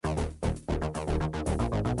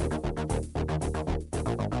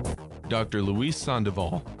Dr. Luis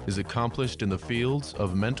Sandoval is accomplished in the fields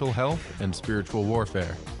of mental health and spiritual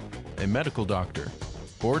warfare, a medical doctor,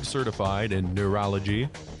 board certified in neurology,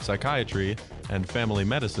 psychiatry, and family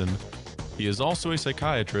medicine. He is also a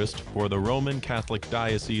psychiatrist for the Roman Catholic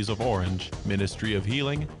Diocese of Orange Ministry of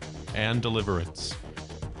Healing and Deliverance.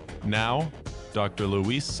 Now, Dr.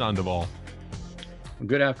 Luis Sandoval.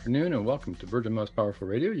 Good afternoon and welcome to Virgin Most Powerful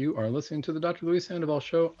Radio. You are listening to the Dr. Luis Sandoval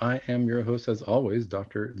Show. I am your host, as always,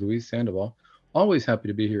 Dr. Luis Sandoval. Always happy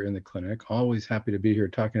to be here in the clinic. Always happy to be here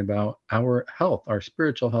talking about our health, our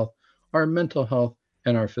spiritual health, our mental health,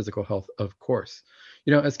 and our physical health, of course.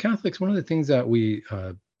 You know, as Catholics, one of the things that we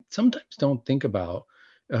sometimes don't think about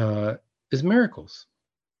is miracles.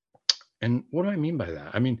 And what do I mean by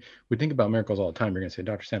that? I mean, we think about miracles all the time. You're going to say,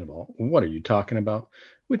 Dr. Sandoval, what are you talking about?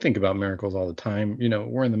 We think about miracles all the time. You know,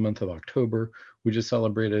 we're in the month of October. We just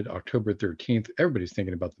celebrated October 13th. Everybody's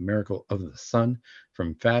thinking about the miracle of the sun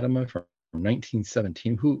from Fatima from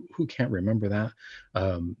 1917. Who can't remember that?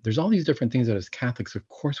 There's all these different things that as Catholics, of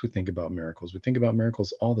course, we think about miracles. We think about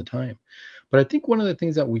miracles all the time. But I think one of the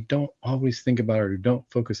things that we don't always think about or don't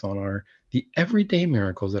focus on are the everyday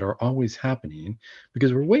miracles that are always happening,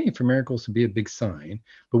 because we're waiting for miracles to be a big sign,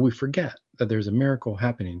 but we forget that there's a miracle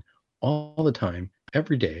happening all the time,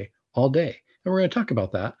 every day, all day. And we're going to talk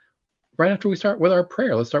about that right after we start with our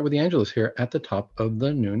prayer. Let's start with the Angelus here at the top of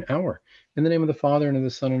the noon hour. In the name of the Father, and of the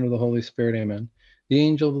Son, and of the Holy Spirit, amen. The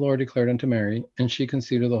angel of the Lord declared unto Mary, and she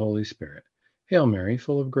conceived of the Holy Spirit. Hail Mary,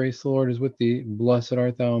 full of grace, the Lord is with thee. Blessed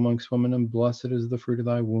art thou amongst women, and blessed is the fruit of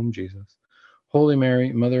thy womb, Jesus. Holy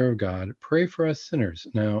Mary, Mother of God, pray for us sinners,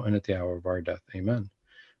 now and at the hour of our death. Amen.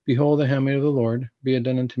 Behold, the handmaid of the Lord, be it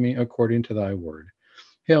done unto me according to thy word.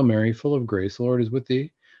 Hail Mary, full of grace, the Lord is with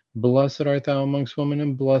thee. Blessed art thou amongst women,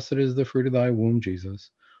 and blessed is the fruit of thy womb,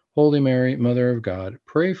 Jesus. Holy Mary, Mother of God,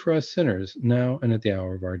 pray for us sinners, now and at the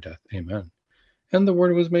hour of our death. Amen. And the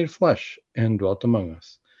Word was made flesh, and dwelt among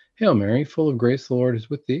us. Hail Mary, full of grace, the Lord is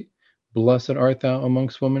with thee. Blessed art thou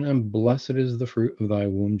amongst women, and blessed is the fruit of thy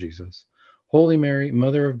womb, Jesus. Holy Mary,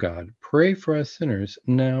 Mother of God, pray for us sinners,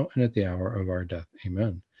 now and at the hour of our death.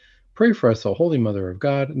 Amen. Pray for us, O Holy Mother of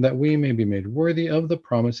God, that we may be made worthy of the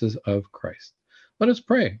promises of Christ. Let us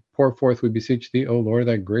pray. Pour forth, we beseech thee, O Lord,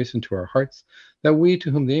 thy grace into our hearts, that we,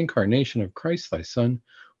 to whom the incarnation of Christ thy Son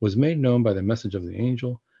was made known by the message of the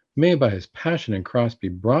angel, may by his passion and cross be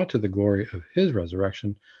brought to the glory of his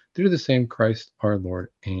resurrection, through the same Christ our Lord.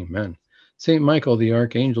 Amen. Saint Michael, the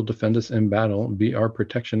archangel, defend us in battle, be our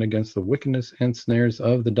protection against the wickedness and snares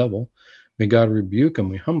of the devil. May God rebuke him,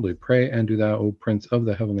 we humbly pray, and do thou, O Prince of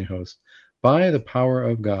the heavenly host, by the power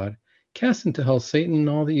of God, cast into hell Satan and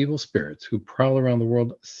all the evil spirits who prowl around the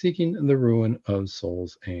world seeking the ruin of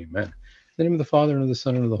souls. Amen. In the name of the Father, and of the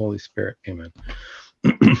Son, and of the Holy Spirit. Amen.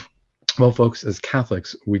 Well, folks, as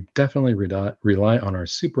Catholics, we definitely rely on our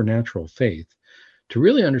supernatural faith to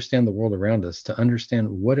really understand the world around us, to understand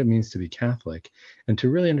what it means to be Catholic, and to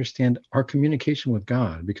really understand our communication with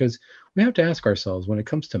God. Because we have to ask ourselves, when it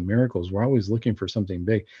comes to miracles, we're always looking for something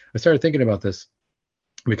big. I started thinking about this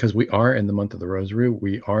because we are in the month of the Rosary.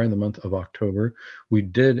 We are in the month of October. We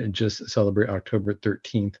did just celebrate October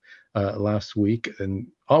 13th last week, and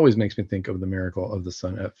always makes me think of the miracle of the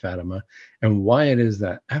sun at Fatima, and why it is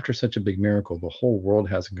that after such a big miracle, the whole world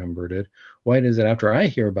hasn't converted. Why it is that after I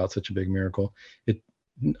hear about such a big miracle,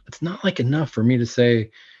 it's not like enough for me to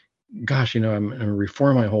say, gosh, you know, I'm going to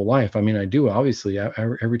reform my whole life. I mean, I do, obviously,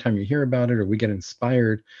 every time you hear about it or we get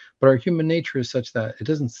inspired, but our human nature is such that it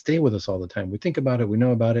doesn't stay with us all the time. We think about it, we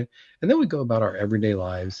know about it, and then we go about our everyday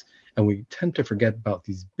lives, and we tend to forget about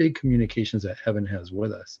these big communications that heaven has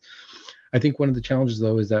with us. I think one of the challenges,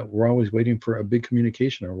 though, is that we're always waiting for a big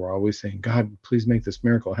communication, or we're always saying, God, please make this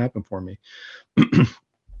miracle happen for me.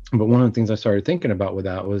 But one of the things I started thinking about with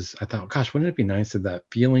that was, I thought, gosh, wouldn't it be nice if that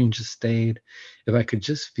feeling just stayed? If I could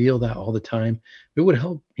just feel that all the time, it would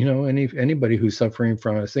help, you know, anybody who's suffering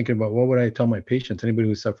from, I was thinking about, what would I tell my patients? Anybody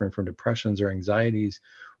who's suffering from depressions or anxieties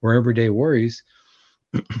or everyday worries,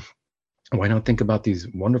 why not think about these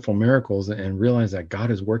wonderful miracles and realize that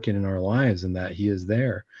God is working in our lives and that he is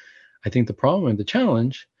there? I think the problem and the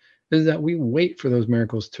challenge is that we wait for those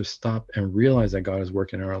miracles to stop and realize that God is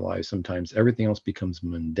working in our lives. Sometimes everything else becomes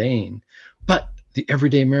mundane, but the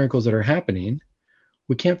everyday miracles that are happening,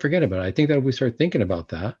 we can't forget about it. I think that if we start thinking about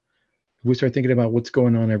that, if we start thinking about what's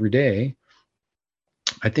going on every day,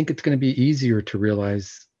 I think it's going to be easier to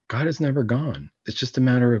realize God is never gone. It's just a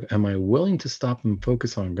matter of, am I willing to stop and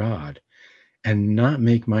focus on God and not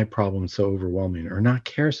make my problems so overwhelming, or not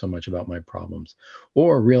care so much about my problems,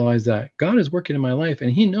 or realize that God is working in my life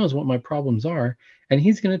and he knows what my problems are and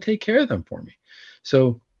he's going to take care of them for me.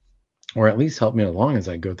 So or at least help me along as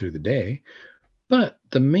I go through the day. But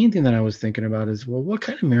the main thing that I was thinking about is, well, what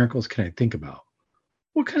kind of miracles can I think about?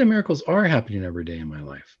 What kind of miracles are happening every day in my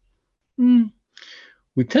life?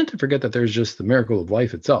 We tend to forget that there's just the miracle of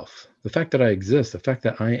life itself. The fact that I exist, the fact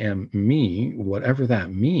that I am me, whatever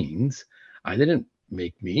that means. I didn't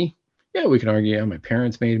make me. Yeah, we can argue, yeah, my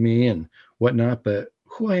parents made me and whatnot, but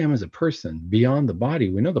who I am as a person beyond the body,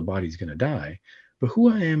 we know the body's going to die, but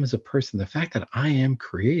who I am as a person, the fact that I am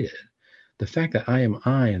created, the fact that I am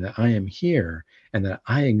I and that I am here and that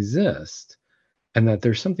I exist and that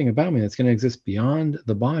there's something about me that's going to exist beyond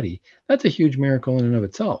the body, that's a huge miracle in and of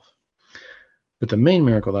itself. But the main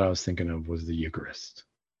miracle that I was thinking of was the Eucharist.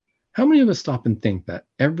 How many of us stop and think that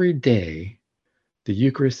every day the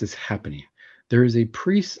Eucharist is happening? There is a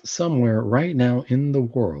priest somewhere right now in the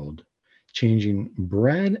world changing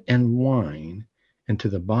bread and wine into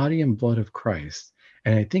the body and blood of Christ.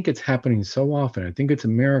 And I think it's happening so often. I think it's a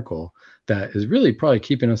miracle that is really probably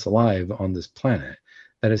keeping us alive on this planet,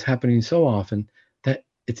 that is happening so often that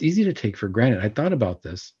it's easy to take for granted. I thought about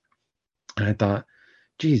this and I thought,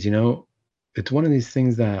 geez, it's one of these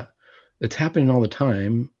things that it's happening all the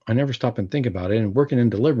time. I never stop and think about it. And working in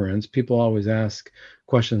deliverance, people always ask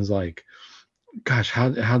questions like, gosh, how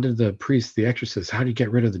did the priest, the exorcist, how did he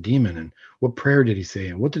get rid of the demon? And what prayer did he say?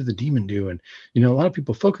 And what did the demon do? And, a lot of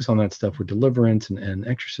people focus on that stuff with deliverance and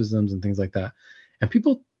exorcisms and things like that. And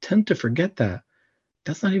people tend to forget that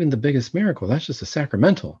that's not even the biggest miracle. That's just a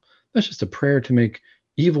sacramental. That's just a prayer to make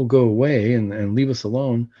evil go away and leave us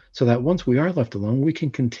alone, so that once we are left alone, we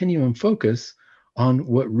can continue and focus on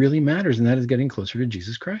what really matters, and that is getting closer to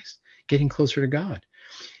Jesus Christ, getting closer to God.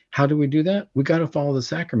 How do we do that? We got to follow the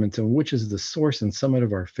sacraments, and which is the source and summit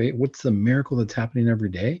of our faith. What's the miracle that's happening every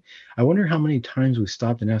day? I wonder how many times we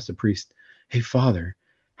stopped and asked the priest, hey, Father,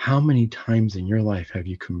 how many times in your life have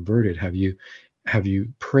you converted? Have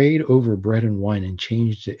you prayed over bread and wine and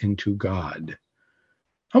changed it into God?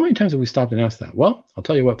 How many times have we stopped and asked that? Well, I'll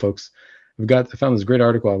tell you what, folks. I found this great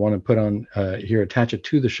article I want to put on here, attach it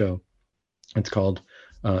to the show. It's called,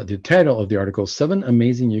 the title of the article, 7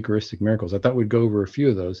 Amazing Eucharistic Miracles. I thought we'd go over a few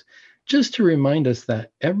of those just to remind us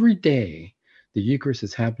that every day the Eucharist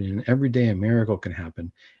is happening and every day a miracle can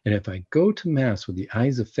happen. And if I go to Mass with the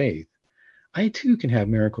eyes of faith, I too can have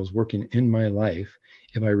miracles working in my life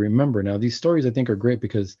if I remember. Now, these stories I think are great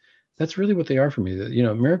because that's really what they are for me.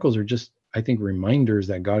 Miracles are just, I think, reminders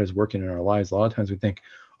that God is working in our lives. A lot of times we think,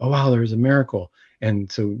 oh, wow, there's a miracle.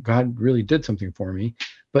 And so God really did something for me.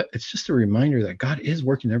 But it's just a reminder that God is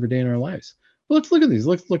working every day in our lives. Well, let's look at these.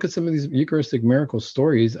 Let's look at some of these Eucharistic miracle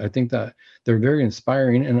stories. I think that they're very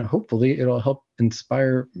inspiring, and hopefully it'll help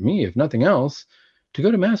inspire me, if nothing else, to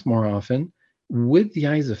go to Mass more often with the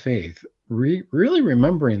eyes of faith, really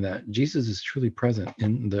remembering that Jesus is truly present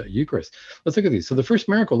in the Eucharist. Let's look at these. So the first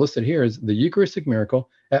miracle listed here is the Eucharistic miracle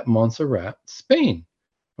at Montserrat, Spain.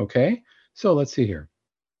 Okay, so let's see here.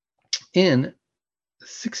 In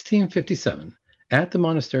 1657, at the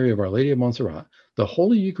monastery of Our Lady of Montserrat, the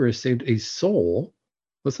Holy Eucharist saved a soul.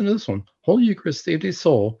 Listen to this one. Holy Eucharist saved a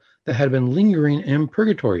soul that had been lingering in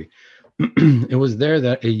purgatory. It was there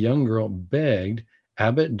that a young girl begged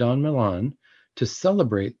Abbot Don Milan to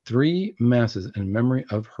celebrate 3 masses in memory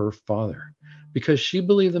of her father, because she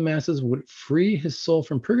believed the masses would free his soul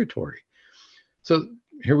from purgatory. So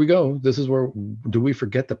here we go. This is where, do we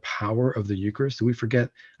forget the power of the Eucharist? Do we forget?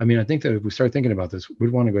 I mean, I think that if we start thinking about this,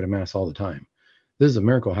 we'd want to go to Mass all the time. This is a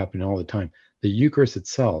miracle happening all the time. The Eucharist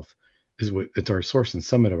itself it's our source and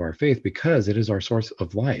summit of our faith because it is our source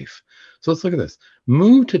of life. So let's look at this.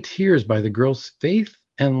 Moved to tears by the girl's faith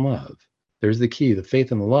and love. There's the key, the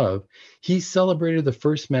faith and the love. He celebrated the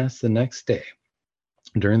first Mass the next day.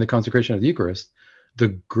 During the consecration of the Eucharist, the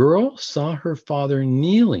girl saw her father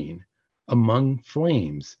kneeling among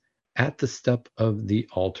flames at the step of the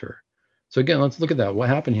altar. So again, let's look at that. What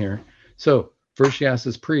happened here? So first she asked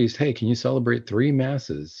this priest, hey, can you celebrate 3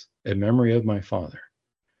 masses in memory of my father?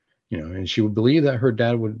 And she would believe that her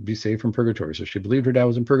dad would be saved from purgatory. So she believed her dad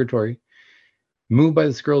was in purgatory. Moved by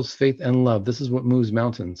this girl's faith and love. This is what moves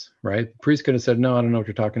mountains, right? The priest could have said, no, I don't know what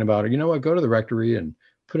you're talking about. Or, you know what, go to the rectory and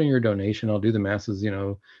put in your donation. I'll do the masses,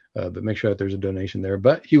 but make sure that there's a donation there.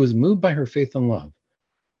 But he was moved by her faith and love.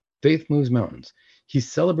 Faith moves mountains. He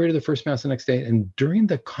celebrated the first Mass the next day. And during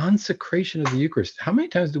the consecration of the Eucharist, how many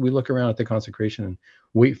times do we look around at the consecration and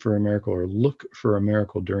wait for a miracle or look for a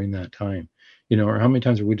miracle during that time? Or how many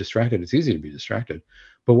times are we distracted? It's easy to be distracted.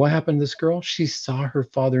 But what happened to this girl? She saw her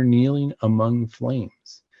father kneeling among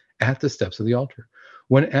flames at the steps of the altar.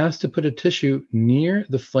 When asked to put a tissue near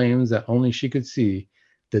the flames that only she could see,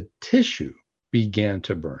 the tissue began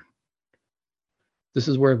to burn. This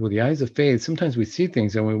is where, with the eyes of faith, sometimes we see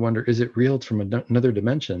things and we wonder, is it real? It's from another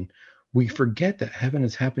dimension. We forget that heaven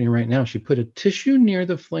is happening right now. She put a tissue near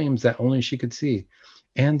the flames that only she could see,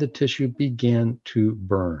 and the tissue began to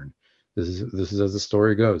burn. This is as the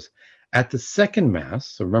story goes. At the second mass,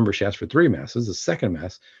 so remember she asked for 3 masses, the second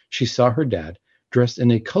mass, she saw her dad dressed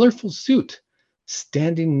in a colorful suit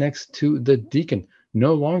standing next to the deacon,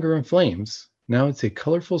 no longer in flames. Now it's a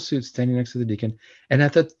colorful suit standing next to the deacon. And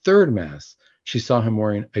at the third mass, she saw him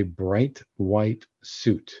wearing a bright white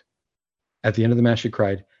suit. At the end of the mass, she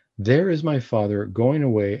cried, "There is my father going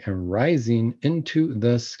away and rising into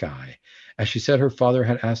the sky." As she said her father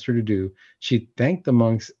had asked her to do, she thanked the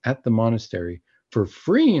monks at the monastery for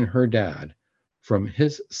freeing her dad from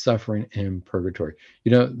his suffering in purgatory.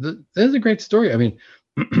 You know, this is a great story. I mean,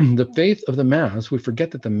 the faith of the Mass, we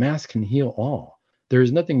forget that the Mass can heal all. There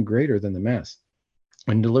is nothing greater than the Mass.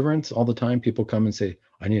 In deliverance, all the time, people come and say,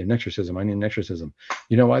 "I need an exorcism. I need an exorcism."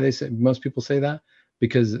 You know why most people say that?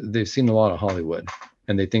 Because they've seen a lot of Hollywood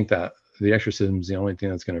and they think that the exorcism is the only thing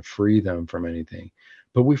that's going to free them from anything.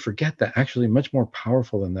 But we forget that actually much more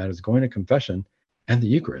powerful than that is going to confession and the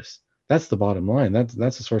Eucharist. That's the bottom line. That's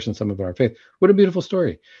the source and sum of our faith. What a beautiful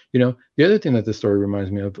story. You know, the other thing that this story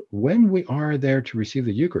reminds me of, when we are there to receive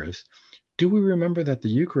the Eucharist, do we remember that the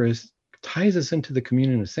Eucharist ties us into the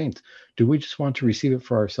communion of saints? Do we just want to receive it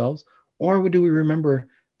for ourselves? Or do we remember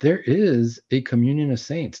there is a communion of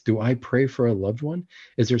saints? Do I pray for a loved one?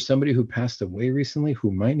 Is there somebody who passed away recently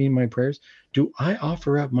who might need my prayers? Do I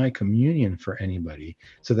offer up my communion for anybody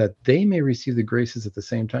so that they may receive the graces at the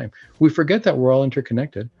same time? We forget that we're all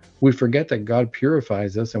interconnected. We forget that God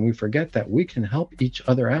purifies us, and we forget that we can help each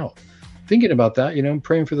other out. Thinking about that, you know, I'm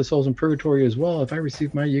praying for the souls in purgatory as well. If I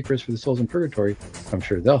receive my Eucharist for the souls in purgatory, I'm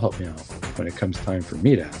sure they'll help me out when it comes time for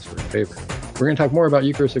me to ask for a favor. We're going to talk more about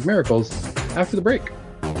Eucharistic miracles after the break.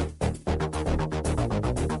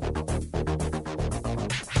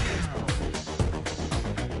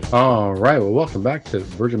 All right. Well, welcome back to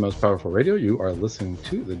Virgin Most Powerful Radio. You are listening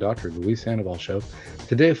to the Dr. Luis Sandoval Show.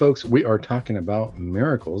 Today, folks, we are talking about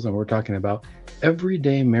miracles, and we're talking about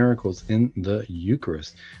everyday miracles in the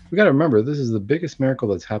Eucharist. We got to remember, this is the biggest miracle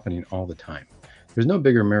that's happening all the time. There's no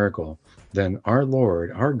bigger miracle than our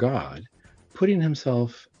Lord, our God, putting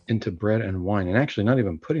himself into bread and wine, and actually not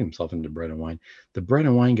even putting himself into bread and wine. The bread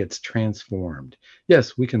and wine gets transformed.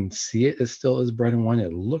 Yes, we can see it as still as bread and wine.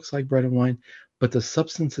 It looks like bread and wine, but the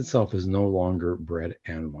substance itself is no longer bread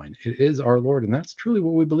and wine. It is our Lord, and that's truly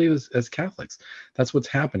what we believe as Catholics. That's what's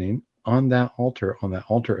happening on that altar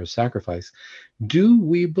of sacrifice. Do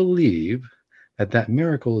we believe that that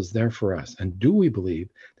miracle is there for us? And do we believe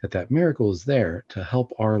that that miracle is there to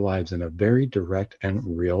help our lives in a very direct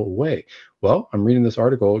and real way? Well, I'm reading this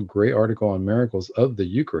article, a great article on miracles of the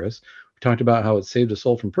Eucharist. Talked about how it saved a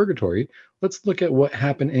soul from purgatory. Let's look at what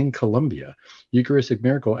happened in Colombia. Eucharistic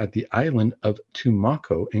miracle at the island of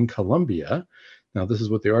Tumaco in Colombia. Now, this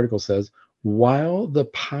is what the article says. While the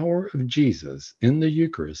power of Jesus in the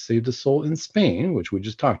Eucharist saved a soul in Spain, which we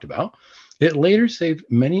just talked about, it later saved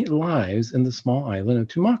many lives in the small island of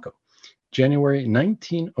Tumaco. January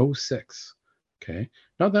 1906. Okay,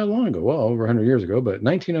 not that long ago, well, over 100 years ago, but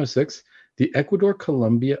 1906, the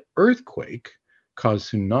Ecuador-Colombia earthquake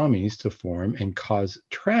caused tsunamis to form and cause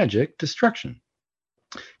tragic destruction.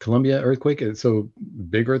 Colombia earthquake, so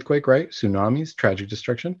big earthquake, right? Tsunamis, tragic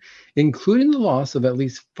destruction, including the loss of at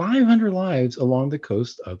least 500 lives along the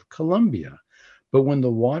coast of Colombia. But when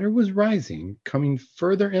the water was rising, coming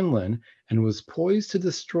further inland, and was poised to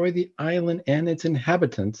destroy the island and its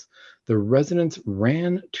inhabitants, the residents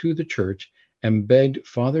ran to the church and begged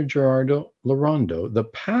Father Gerardo Larondo, the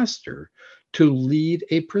pastor, to lead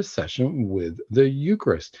a procession with the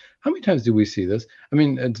Eucharist. How many times do we see this? I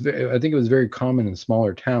mean, I think it was very common in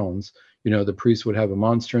smaller towns. You know, the priest would have a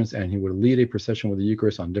monstrance and he would lead a procession with the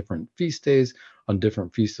Eucharist on different feast days, on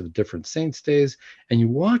different feasts of different saints' days. And you're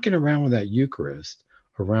walking around with that Eucharist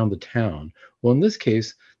around the town. Well, in this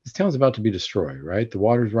case, this town's about to be destroyed, right? The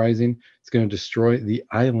water's rising. It's going to destroy the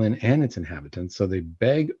island and its inhabitants. So they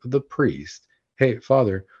beg the priest, hey,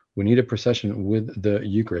 Father, we need a procession with the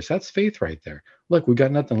Eucharist. That's faith right there. Look, we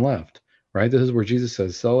got nothing left, right? This is where Jesus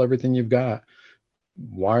says, sell everything you've got.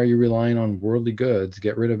 Why are you relying on worldly goods?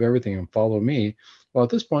 Get rid of everything and follow me. Well, at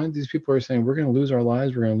this point, these people are saying, we're going to lose our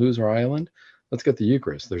lives. We're going to lose our island. Let's get the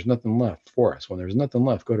Eucharist. There's nothing left for us. When there's nothing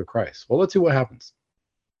left, go to Christ. Well, let's see what happens.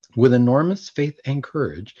 With enormous faith and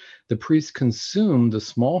courage, the priests consumed the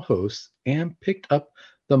small hosts and picked up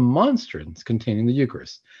the monstrance containing the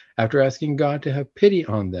Eucharist. After asking God to have pity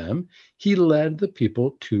on them, he led the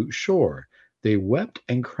people to shore. They wept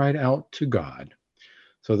and cried out to God.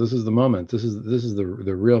 So this is the moment. This is the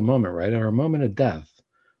real moment, right? Our moment of death.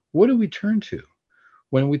 What do we turn to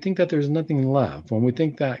when we think that there's nothing left? When we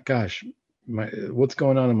think that, gosh, what's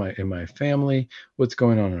going on in my family? What's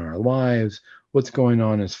going on in our lives? What's going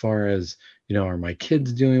on as far as, are my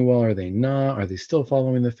kids doing well? Are they not? Are they still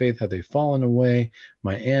following the faith? Have they fallen away?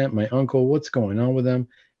 My aunt, my uncle, what's going on with them?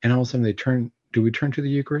 And all of a sudden do we turn to the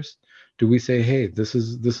Eucharist? Do we say, hey, this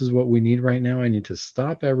is what we need right now? I need to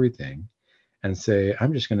stop everything and say,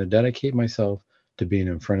 I'm just going to dedicate myself to being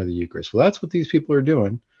in front of the Eucharist. Well, that's what these people are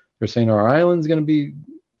doing. They're saying our island's going to be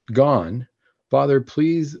gone. Father,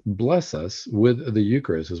 please bless us with the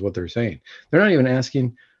Eucharist, is what they're saying. They're not even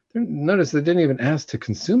asking. Notice they didn't even ask to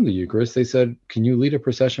consume the Eucharist. They said, can you lead a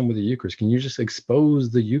procession with the Eucharist? Can you just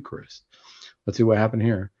expose the Eucharist? Let's see what happened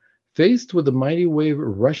here. Faced with the mighty wave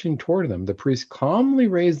rushing toward them, the priest calmly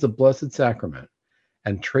raised the Blessed Sacrament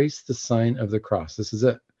and traced the sign of the cross. This is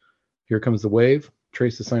it. Here comes the wave,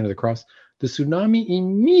 trace the sign of the cross. The tsunami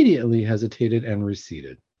immediately hesitated and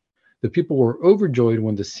receded. The people were overjoyed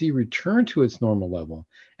when the sea returned to its normal level,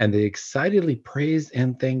 and they excitedly praised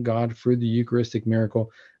and thanked God for the Eucharistic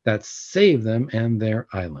miracle that saved them and their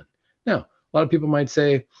island. Now, a lot of people might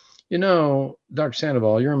say, Dr.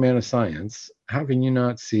 Sandoval, you're a man of science. How can you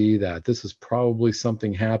not see that this is probably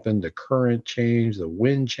something happened? The current changed, the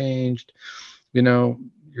wind changed.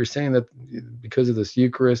 You're saying that because of this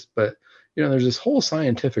Eucharist, but there's this whole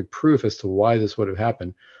scientific proof as to why this would have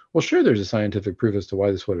happened. Well, sure, there's a scientific proof as to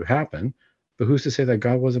why this would have happened, but who's to say that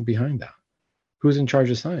God wasn't behind that? Who's in charge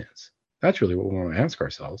of science? That's really what we want to ask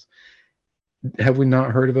ourselves. Have we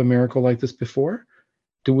not heard of a miracle like this before?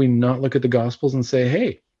 Do we not look at the Gospels and say,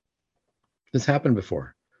 hey, this happened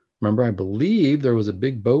before? Remember, I believe there was a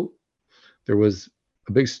big boat, there was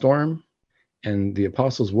a big storm, and the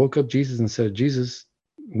apostles woke up Jesus and said, Jesus,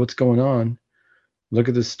 what's going on? Look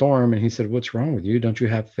at this storm. And he said, what's wrong with you? Don't you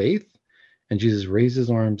have faith? And Jesus raised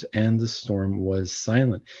his arms and the storm was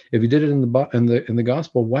silent. If he did it in the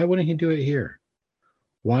gospel, why wouldn't he do it here?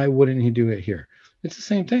 Why wouldn't he do it here? It's the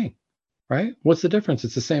same thing, right? What's the difference?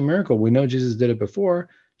 It's the same miracle. We know Jesus did it before.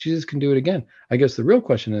 Jesus can do it again. I guess the real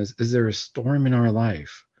question is there a storm in our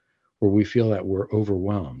life where we feel that we're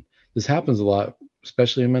overwhelmed? This happens a lot,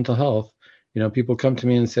 especially in mental health. People come to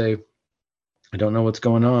me and say, I don't know what's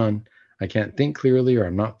going on. I can't think clearly, or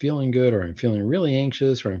I'm not feeling good, or I'm feeling really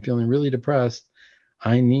anxious, or I'm feeling really depressed.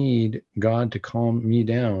 I need God to calm me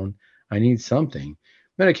down. I need something.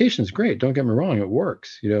 Medication is great. Don't get me wrong. It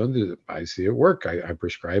works. I see it work. I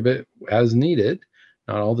prescribe it as needed,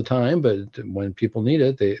 not all the time, but when people need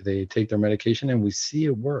it, they take their medication and we see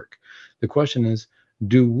it work. The question is,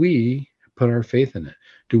 do we put our faith in it?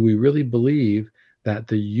 Do we really believe that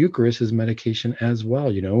the Eucharist is medication as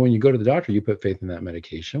well? When you go to the doctor, you put faith in that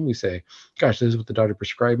medication. We say, gosh, this is what the doctor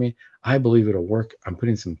prescribed me. I believe it'll work. I'm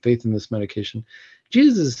putting some faith in this medication.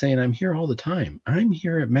 Jesus is saying, I'm here all the time. I'm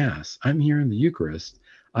here at Mass. I'm here in the Eucharist.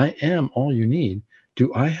 I am all you need.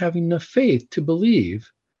 Do I have enough faith to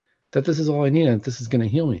believe that this is all I need and that this is going to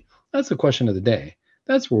heal me? That's the question of the day.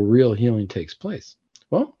 That's where real healing takes place.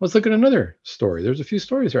 Well, let's look at another story. There's a few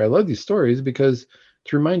stories here. I love these stories because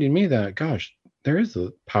it's reminding me that, gosh, there is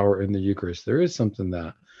a power in the Eucharist. There is something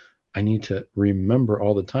that I need to remember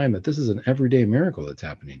all the time, that this is an everyday miracle that's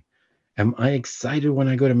happening. Am I excited when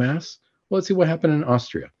I go to Mass? Well, let's see what happened in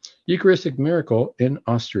Austria. Eucharistic miracle in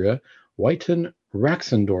Austria.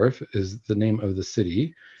 Weiten-Rachsendorf is the name of the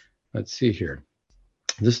city. Let's see here.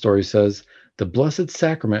 This story says, the Blessed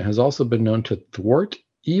Sacrament has also been known to thwart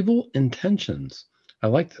evil intentions. I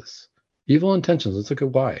like this. Evil intentions. Let's look at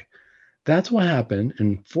why. That's what happened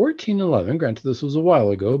in 1411. Granted, this was a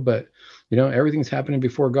while ago, but everything's happening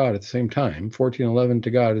before God at the same time. 1411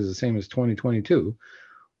 to God is the same as 2022.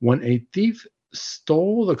 When a thief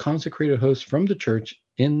stole the consecrated host from the church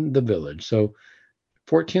in the village. So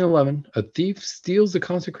 1411, a thief steals the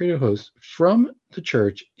consecrated host from the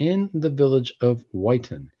church in the village of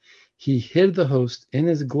Weiten. He hid the host in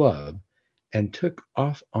his glove and took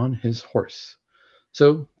off on his horse.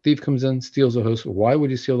 So thief comes in, steals the host. Why would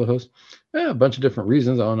he steal the host? A bunch of different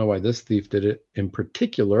reasons. I don't know why this thief did it in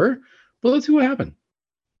particular, but let's see what happened.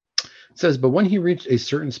 It says, but when he reached a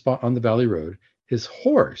certain spot on the valley road, his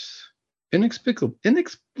horse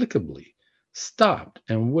inexplicably stopped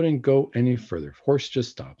and wouldn't go any further. Horse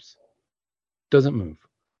just stops, doesn't move.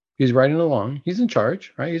 He's riding along. He's in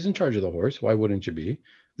charge, right? He's in charge of the horse. Why wouldn't you be?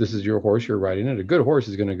 This is your horse. You're riding it. A good horse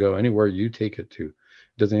is going to go anywhere you take it to.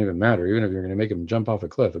 Doesn't even matter. Even if you're going to make him jump off a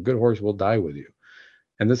cliff, a good horse will die with you.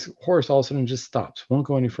 And this horse all of a sudden just stops, won't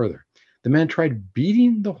go any further. The man tried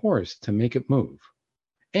beating the horse to make it move.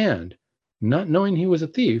 And not knowing he was a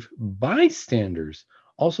thief, bystanders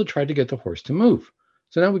also tried to get the horse to move.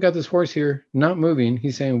 So now we got this horse here not moving.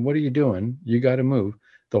 He's saying, what are you doing? You got to move.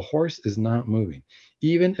 The horse is not moving.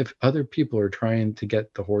 Even if other people are trying to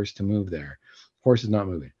get the horse to move there, horse is not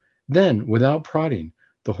moving. Then, without prodding,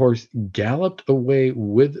 the horse galloped away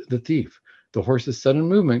with the thief. The horse's sudden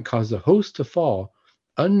movement caused the host to fall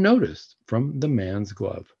unnoticed from the man's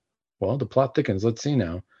glove. Well, the plot thickens. Let's see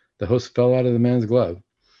now. The host fell out of the man's glove.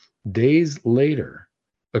 Days later,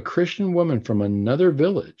 a Christian woman from another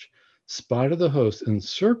village spotted the host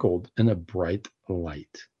encircled in a bright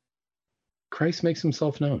light. Christ makes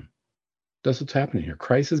himself known. That's what's happening here.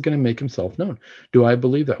 Christ is going to make himself known. Do I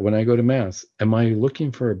believe that when I go to Mass? Am I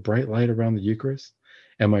looking for a bright light around the Eucharist?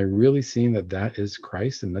 Am I really seeing that that is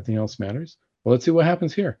Christ and nothing else matters? Well, let's see what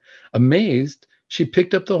happens here. Amazed, she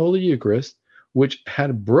picked up the Holy Eucharist, which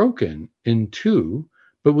had broken in two,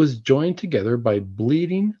 but was joined together by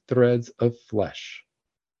bleeding threads of flesh.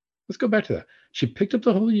 Let's go back to that. She picked up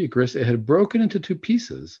the Holy Eucharist. It had broken into two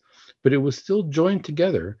pieces, but it was still joined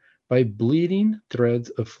together by bleeding threads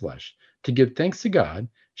of flesh. To give thanks to God,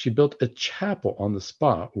 she built a chapel on the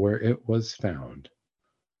spot where it was found.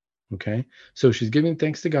 Okay, so she's giving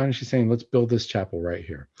thanks to God and she's saying, let's build this chapel right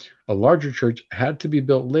here. A larger church had to be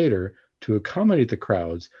built later to accommodate the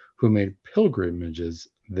crowds who made pilgrimages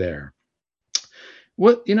there.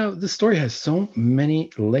 The story has so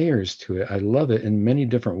many layers to it. I love it in many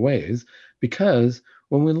different ways because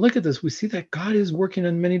when we look at this, we see that God is working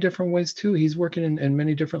in many different ways too. He's working in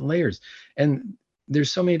many different layers. And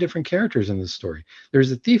there's so many different characters in this story.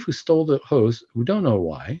 There's a thief who stole the host. We don't know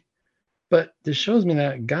why. But this shows me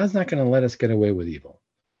that God's not going to let us get away with evil.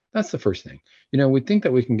 That's the first thing. We think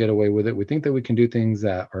that we can get away with it. We think that we can do things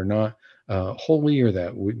that are not holy or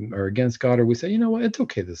that are against God. Or we say, you know what, it's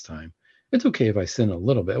okay this time. It's okay if I sin a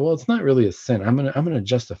little bit. Well, it's not really a sin. I'm gonna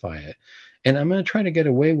justify it, and I'm gonna try to get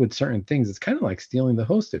away with certain things. It's kind of like stealing the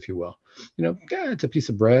host, if you will. It's a piece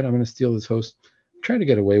of bread. I'm gonna steal this host. Try to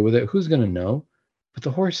get away with it. Who's gonna know? But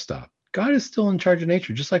the horse stopped. God is still in charge of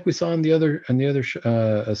nature, just like we saw in the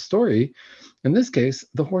other story. In this case,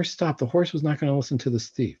 the horse stopped. The horse was not going to listen to this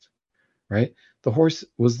thief, right? The horse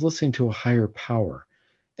was listening to a higher power.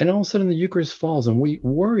 And all of a sudden, the Eucharist falls, and we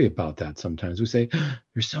worry about that sometimes. We say,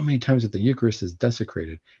 there's so many times that the Eucharist is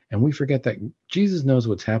desecrated, and we forget that Jesus knows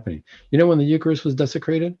what's happening. When the Eucharist was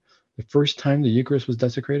desecrated? The first time the Eucharist was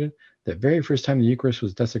desecrated? The very first time the Eucharist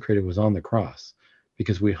was desecrated was on the cross,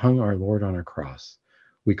 because we hung our Lord on a cross.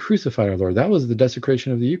 We crucified our Lord. That was the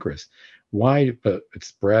desecration of the Eucharist. Why? But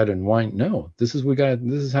it's bread and wine. No, this is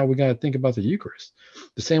how we got to think about the Eucharist.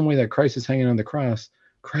 The same way that Christ is hanging on the cross,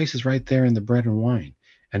 Christ is right there in the bread and wine,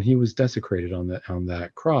 and he was desecrated on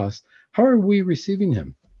that cross. How are we receiving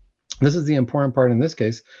him? This is the important part in this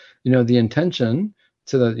case. The intention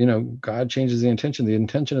God changes the intention. The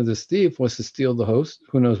intention of this thief was to steal the host.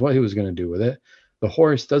 Who knows what he was going to do with it? The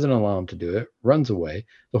horse doesn't allow him to do it, runs away.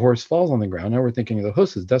 The horse falls on the ground. Now we're thinking the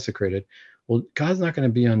host is desecrated. Well, God's not going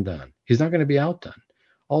to be undone. He's not going to be outdone.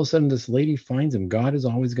 All of a sudden, this lady finds him. God is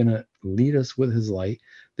always going to lead us with his light.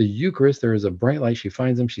 The Eucharist, there is a bright light. She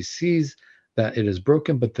finds him. She sees that it is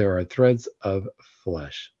broken, but there are threads of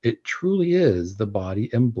flesh. It truly is the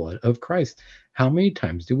body and blood of Christ. How many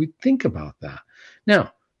times do we think about that?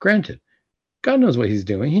 Now, granted, God knows what he's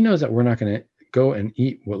doing. He knows that we're not going to go and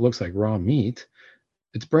eat what looks like raw meat.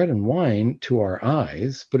 It's bread and wine to our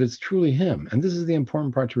eyes, but it's truly him. And this is the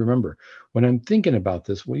important part to remember. When I'm thinking about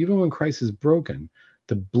this, even when Christ is broken,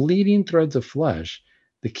 the bleeding threads of flesh,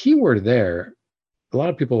 the key word there, a lot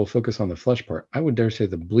of people will focus on the flesh part. I would dare say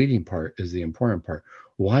the bleeding part is the important part.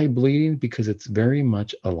 Why bleeding? Because it's very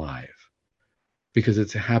much alive. Because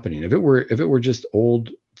it's happening. If it were just old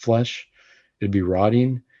flesh, it'd be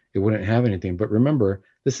rotting. It wouldn't have anything. But remember,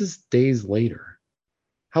 this is days later.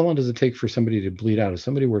 How long does it take for somebody to bleed out? If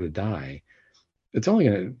somebody were to die, it's only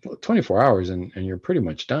going to 24 hours and you're pretty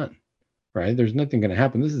much done, right? There's nothing going to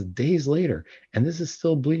happen. This is days later, and this is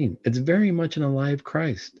still bleeding. It's very much an alive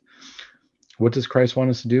Christ. What does Christ want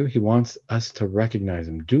us to do? He wants us to recognize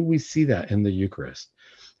him. Do we see that in the Eucharist?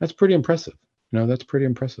 That's pretty impressive. That's pretty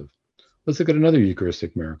impressive. Let's look at another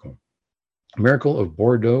Eucharistic miracle. Miracle of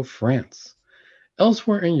Bordeaux, France.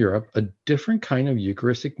 Elsewhere in Europe, a different kind of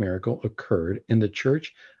Eucharistic miracle occurred in the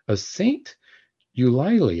Church of Saint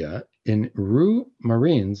Eulalia in Rue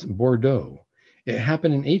Marines, Bordeaux. It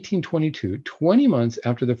happened in 1822, 20 months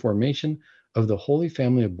after the formation of the Holy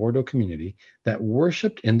Family of Bordeaux community that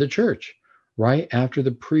worshipped in the church. Right after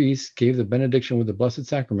the priest gave the benediction with the Blessed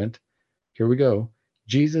Sacrament, here we go,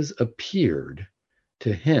 Jesus appeared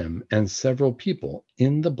to him and several people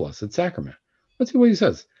in the Blessed Sacrament. Let's see what he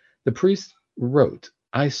says. The priest wrote,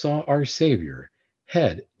 I saw our Savior,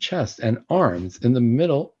 head, chest, and arms in the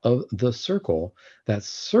middle of the circle that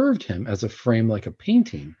served him as a frame like a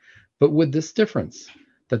painting, but with this difference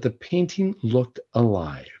that the painting looked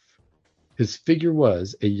alive. His figure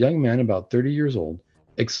was a young man about 30 years old,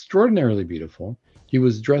 extraordinarily beautiful. He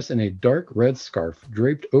was dressed in a dark red scarf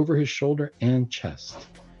draped over his shoulder and chest.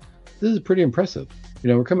 This is pretty impressive.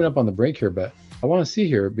 We're coming up on the break here, but I want to see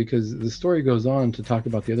here because the story goes on to talk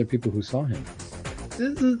about the other people who saw him.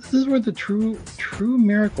 This is where the true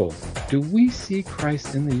miracle. Do we see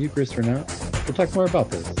Christ in the Eucharist or not? We'll talk more about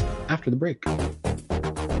this after the break.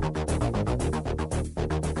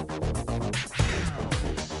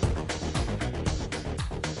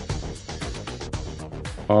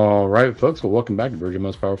 All right, folks. Well, welcome back to Virgin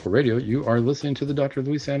Most Powerful Radio. You are listening to the Dr.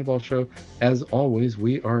 Luis Sandoval Show. As always,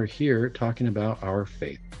 we are here talking about our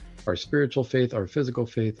faith, our spiritual faith, our physical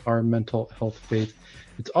faith, our mental health faith.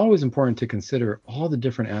 It's always important to consider all the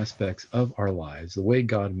different aspects of our lives, the way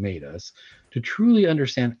God made us, to truly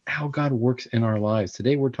understand how God works in our lives.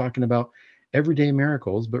 Today, we're talking about everyday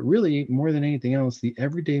miracles, but really, more than anything else, the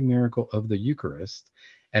everyday miracle of the Eucharist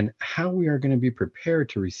and how we are going to be prepared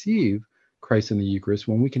to receive Christ in the Eucharist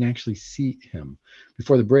when we can actually see him.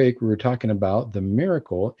 Before the break, we were talking about the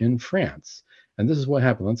miracle in France. And this is what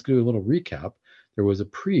happened. Let's do a little recap. There was a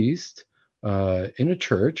priest in a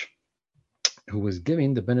church who was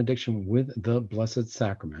giving the benediction with the Blessed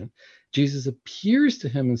Sacrament. Jesus appears to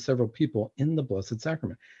him and several people in the Blessed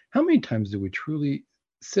Sacrament. How many times do we truly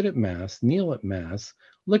sit at Mass, kneel at Mass,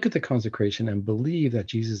 look at the consecration, and believe that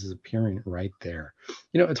Jesus is appearing right there?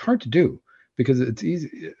 It's hard to do, because it's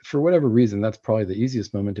easy, for whatever reason, that's probably the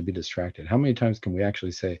easiest moment to be distracted. How many times can we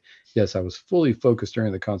actually say, yes, I was fully focused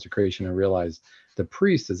during the consecration and realized the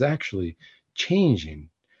priest is actually changing?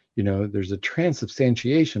 There's a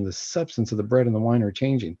transubstantiation, the substance of the bread and the wine are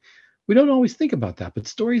changing. We don't always think about that, but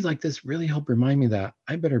stories like this really help remind me that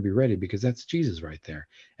I better be ready, because that's Jesus right there,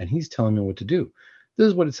 and he's telling me what to do. This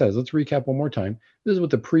is what it says. Let's recap one more time. This is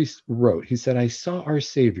what the priest wrote. He said, I saw our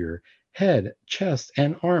Savior, head, chest,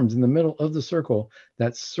 and arms in the middle of the circle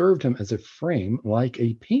that served him as a frame like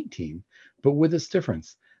a painting, but with this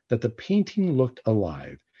difference, that the painting looked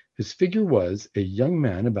alive. His figure was a young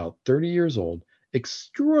man about 30 years old,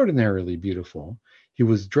 extraordinarily beautiful. He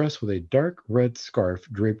was dressed with a dark red scarf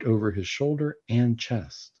draped over his shoulder and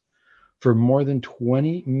chest. For more than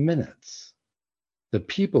 20 minutes, the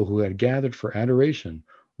people who had gathered for adoration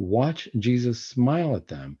watched Jesus smile at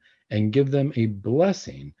them and give them a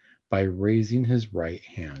blessing by raising his right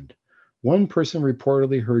hand. One person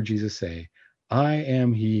reportedly heard Jesus say, I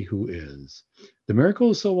am he who is. The miracle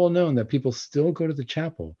is so well known that people still go to the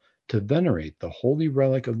chapel to venerate the holy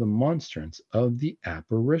relic of the monstrance of the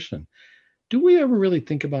apparition. Do we ever really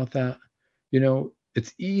think about that?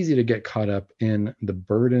 It's easy to get caught up in the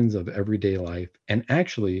burdens of everyday life. And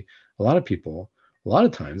actually, a lot of people, a lot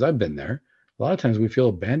of times, I've been there, a lot of times we feel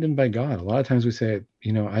abandoned by God. A lot of times we say,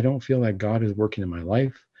 I don't feel like God is working in my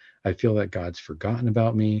life. I feel that God's forgotten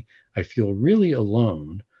about me. I feel really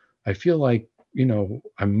alone. I feel like,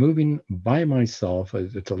 I'm moving by myself.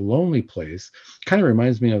 It's a lonely place. Kind of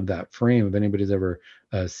reminds me of that frame, if anybody's ever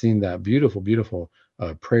seen that beautiful, beautiful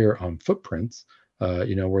prayer on footprints,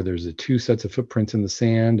 where there's two sets of footprints in the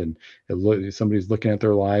sand, and somebody's looking at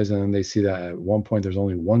their lives, and then they see that at one point there's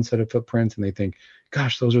only one set of footprints, and they think,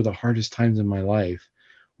 gosh, those are the hardest times in my life.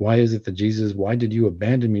 Why is it that Jesus, why did you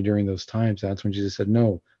abandon me during those times? And that's when Jesus said,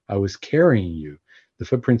 no, I was carrying you. The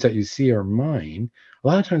footprints that you see are mine. A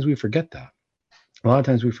lot of times we forget that.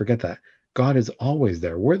 God is always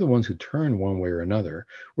there. We're the ones who turn one way or another.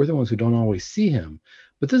 We're the ones who don't always see him.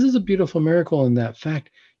 But this is a beautiful miracle in that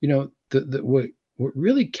fact. What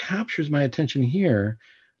really captures my attention here,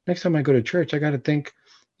 next time I go to church, I got to think,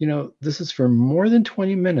 this is for more than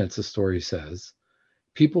 20 minutes, the story says.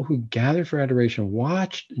 People who gathered for adoration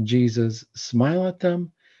watched Jesus smile at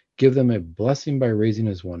them, give them a blessing by raising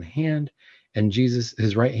his one hand, and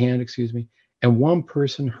his right hand, and one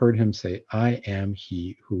person heard him say, I am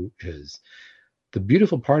he who is. The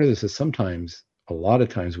beautiful part of this is a lot of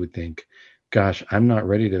times we think, gosh, I'm not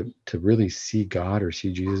ready to really see God or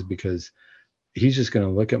see Jesus, because he's just going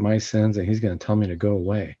to look at my sins and he's going to tell me to go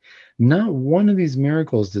away. Not one of these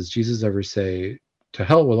miracles does Jesus ever say, to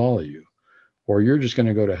hell with all of you, or you're just going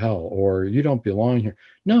to go to hell, or you don't belong here.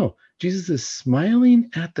 No, Jesus is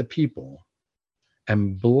smiling at the people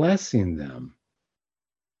and blessing them.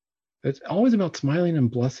 It's always about smiling and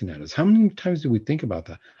blessing at us. How many times do we think about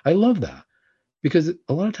that? I love that, because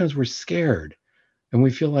a lot of times we're scared and we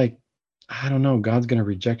feel like, I don't know, God's going to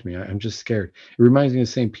reject me. I'm just scared. It reminds me of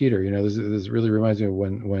St. Peter. This really reminds me of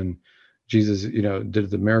when Jesus, did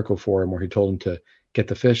the miracle for him, where he told him to get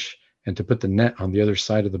the fish and to put the net on the other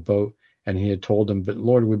side of the boat. And he had told them, but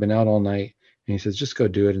Lord, we've been out all night. And he says, just go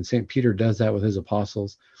do it. And St. Peter does that with his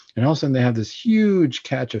apostles. And all of a sudden they have this huge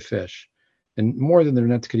catch of fish, and more than their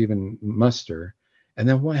nets could even muster. And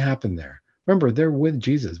then what happened there? Remember, they're with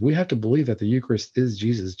Jesus. We have to believe that the Eucharist is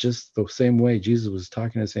Jesus, just the same way Jesus was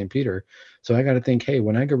talking to St. Peter. So I got to think, hey,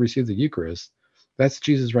 when I go receive the Eucharist, that's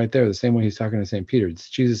Jesus right there, the same way he's talking to St. Peter. It's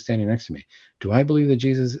Jesus standing next to me. Do I believe that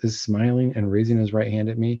Jesus is smiling and raising his right hand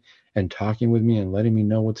at me and talking with me and letting me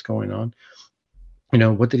know what's going on?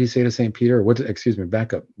 What did he say to St. Peter?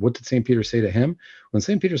 Back up. What did St. Peter say to him? When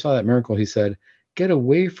St. Peter saw that miracle, he said, "Get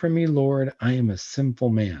away from me, Lord. I am a sinful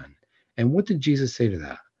man." And what did Jesus say to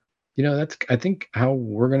that? That's, I think, how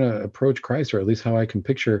we're going to approach Christ, or at least how I can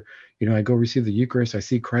picture, I go receive the Eucharist, I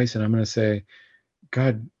see Christ, and I'm going to say,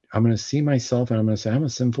 God, I'm going to see myself, and I'm going to say, I'm a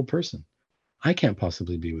sinful person. I can't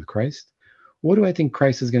possibly be with Christ. What do I think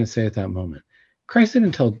Christ is going to say at that moment? Christ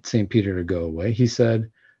didn't tell St. Peter to go away. He said,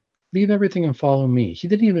 leave everything and follow me. He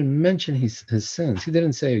didn't even mention his sins. He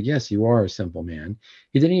didn't say, yes, you are a sinful man.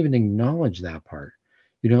 He didn't even acknowledge that part.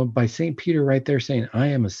 By St. Peter right there saying, I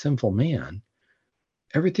am a sinful man,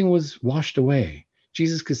 everything was washed away.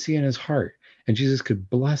 Jesus could see in his heart, and Jesus could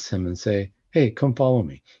bless him and say, hey, come follow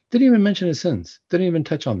me. Didn't even mention his sins. Didn't even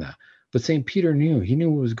touch on that. But St. Peter knew. He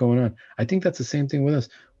knew what was going on. I think that's the same thing with us.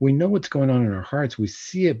 We know what's going on in our hearts. We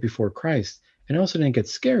see it before Christ, and also didn't get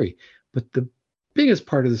scary. But the biggest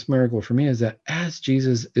part of this miracle for me is that as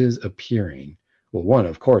Jesus is appearing, well, one,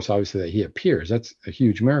 of course, obviously that he appears. That's a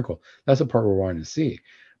huge miracle. That's the part we're wanting to see.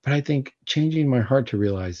 But I think changing my heart to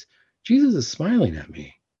realize Jesus is smiling at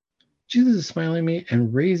me. Jesus is smiling at me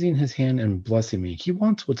and raising his hand and blessing me. He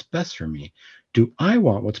wants what's best for me. Do I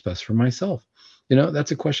want what's best for myself?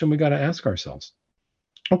 That's a question we got to ask ourselves.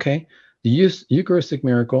 Okay, the Eucharistic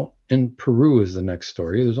miracle in Peru is the next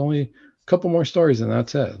story. There's only a couple more stories and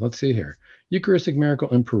that's it. Let's see here. Eucharistic miracle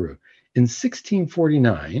in Peru. In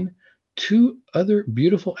 1649, two other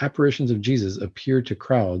beautiful apparitions of Jesus appeared to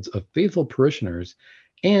crowds of faithful parishioners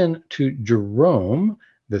and to Jerome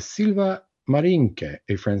de Silva Marinque,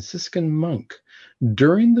 a Franciscan monk.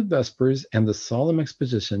 During the Vespers and the solemn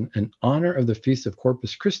exposition in honor of the feast of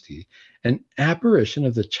Corpus Christi, an apparition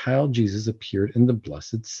of the child Jesus appeared in the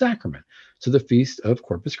Blessed Sacrament. So the feast of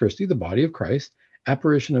Corpus Christi, the body of Christ,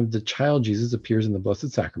 apparition of the child Jesus appears in the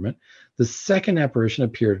Blessed Sacrament. The second apparition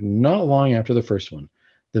appeared not long after the first one.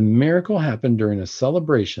 The miracle happened during a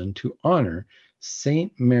celebration to honor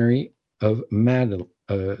Saint Mary of Magdalene.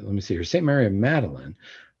 Saint Mary of Magdalene,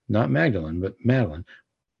 not Magdalene, but Magdalene,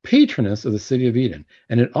 patroness of the city of Eden.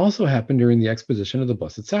 And it also happened during the exposition of the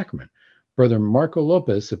Blessed Sacrament. Brother Marco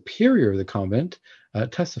Lopez, superior of the convent,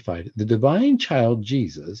 testified, the divine child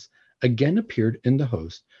Jesus again appeared in the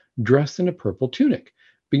host, dressed in a purple tunic.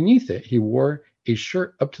 Beneath it, he wore a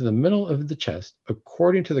shirt up to the middle of the chest,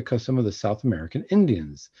 according to the custom of the South American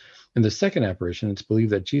Indians. In the second apparition, it's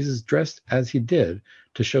believed that Jesus dressed as he did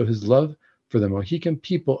to show his love for the Mohican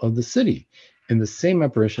people of the city. In the same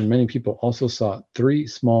apparition, many people also saw three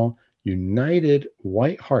small, united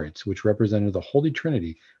white hearts, which represented the Holy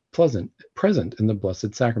Trinity, present in the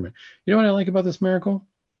Blessed Sacrament. You know what I like about this miracle?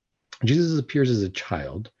 Jesus appears as a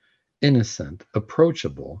child, innocent,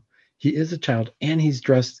 approachable. He is a child, and he's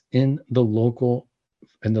dressed in the local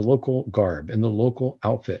garb, in the local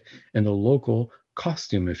outfit, in the local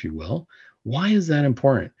costume, if you will. Why is that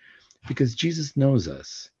important? Because Jesus knows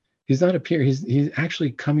us. He's not appearing. He's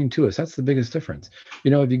actually coming to us. That's the biggest difference.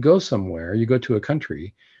 If you go somewhere, you go to a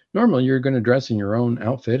country, normally you're going to dress in your own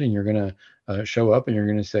outfit and you're going to show up and you're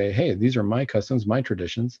going to say, hey, these are my customs, my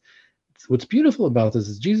traditions. What's beautiful about this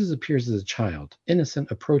is Jesus appears as a child, innocent,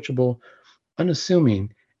 approachable,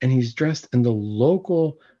 unassuming, and he's dressed in the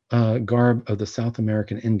local garb of the South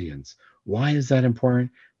American Indians. Why is that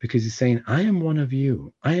important? Because he's saying, I am one of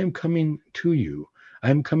you. I am coming to you.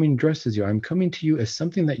 I'm coming dressed as you. I'm coming to you as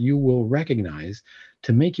something that you will recognize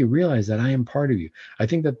to make you realize that I am part of you. I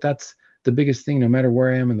think that that's the biggest thing, no matter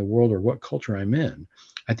where I am in the world or what culture I'm in.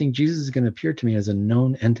 I think Jesus is going to appear to me as a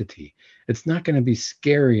known entity. It's not going to be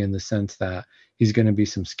scary in the sense that he's going to be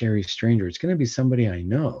some scary stranger. It's going to be somebody I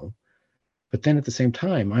know. But then at the same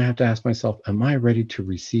time, I have to ask myself, am I ready to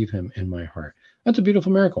receive him in my heart? That's a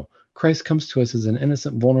beautiful miracle. Christ comes to us as an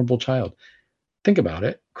innocent, vulnerable child. Think about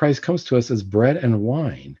it. Christ comes to us as bread and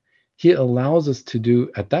wine. He allows us to do,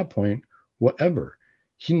 at that point, whatever.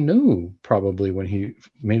 He knew probably when he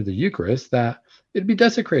made the Eucharist that it'd be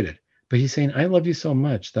desecrated. But he's saying, I love you so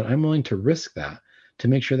much that I'm willing to risk that to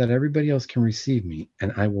make sure that everybody else can receive me,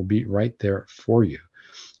 and I will be right there for you.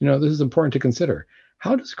 This is important to consider.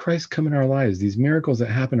 How does Christ come in our lives? These miracles that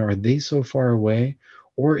happen, are they so far away?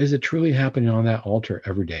 Or is it truly happening on that altar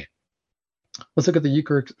every day? Let's look at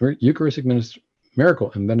the Eucharistic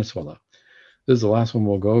miracle in Venezuela. This is the last one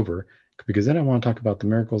we'll go over, because then I want to talk about the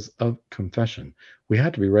miracles of confession. We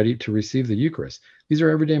have to be ready to receive the Eucharist. These are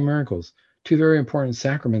everyday miracles, two very important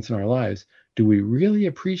sacraments in our lives. Do we really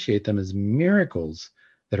appreciate them as miracles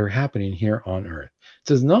that are happening here on earth? It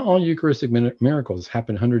says not all Eucharistic miracles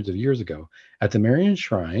happened hundreds of years ago. At the Marian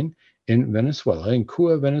Shrine in Venezuela, in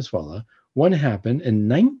Cuba, Venezuela, one happened in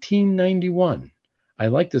 1991. I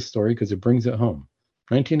like this story because it brings it home.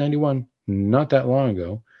 1991, not that long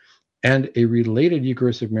ago. And a related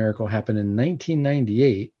Eucharistic miracle happened in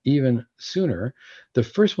 1998, even sooner. The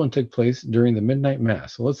first one took place during the Midnight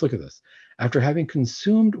Mass. So let's look at this. After having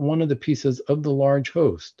consumed one of the pieces of the large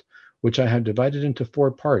host, which I had divided into 4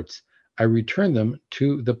 parts, I returned them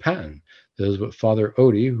to the paten. This is what Father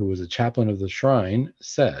Odie, who was a chaplain of the shrine,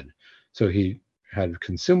 said. So he had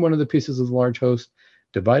consumed one of the pieces of the large host,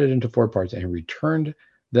 divided into 4 parts, and returned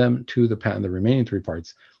them to the paten, the remaining 3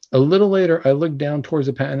 parts. A little later, I looked down towards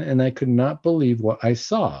the paten, and I could not believe what I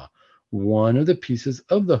saw. One of the pieces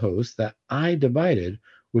of the host that I divided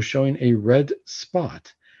was showing a red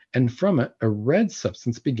spot, and from it, a red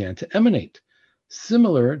substance began to emanate,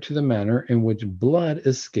 similar to the manner in which blood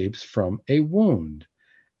escapes from a wound.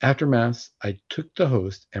 After Mass, I took the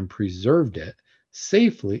host and preserved it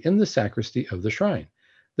safely in the sacristy of the shrine.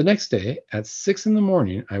 The next day, at 6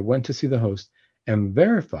 a.m, I went to see the host and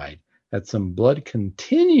verified that some blood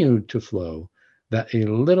continued to flow, that a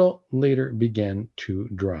little later began to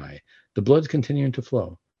dry. The blood's continuing to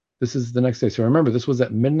flow. This is the next day. So remember, this was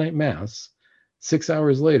at midnight Mass. 6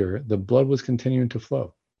 hours later, the blood was continuing to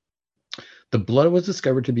flow. The blood was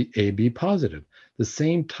discovered to be AB positive, the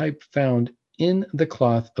same type found in the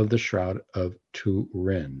cloth of the Shroud of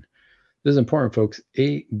Turin. This is important, folks.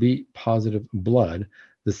 AB positive blood,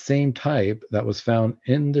 the same type that was found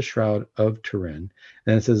in the Shroud of Turin.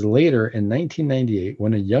 And it says later in 1998,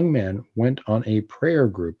 when a young man went on a prayer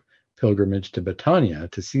group pilgrimage to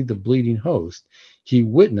Betania to see the bleeding host, he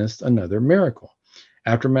witnessed another miracle.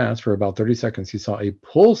 After Mass, for about 30 seconds, he saw a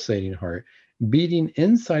pulsating heart beating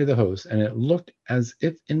inside the host, and it looked as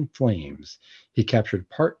if in flames. He captured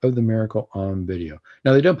part of the miracle on video.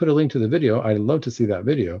 Now, they don't put a link to the video. I'd love to see that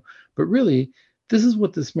video, but really, this is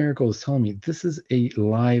what this miracle is telling me. This is a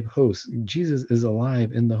live host. Jesus is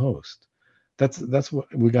alive in the host. That's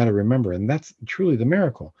what we got to remember, and that's truly the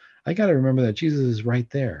miracle. I got to remember that Jesus is right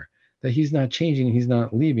there, that he's not changing, he's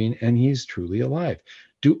not leaving, and he's truly alive.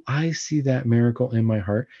 Do I see that miracle in my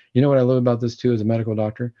heart? You know what I love about this too as a medical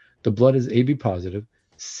doctor? The blood is AB positive,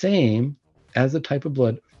 same as the type of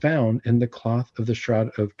blood found in the cloth of the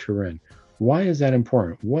Shroud of Turin. Why is that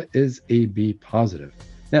important? What is AB positive?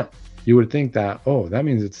 Now, you would think that, oh, that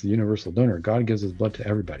means it's the universal donor. God gives his blood to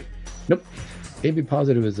everybody. Nope. AB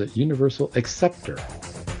positive is a universal acceptor.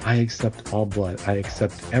 I accept all blood. I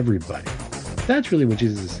accept everybody. That's really what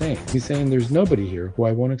Jesus is saying. He's saying there's nobody here who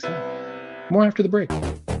I won't accept. More after the break.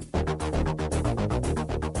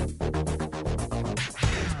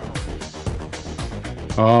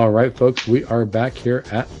 All right, folks, we are back here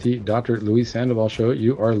at the Dr. Luis Sandoval Show.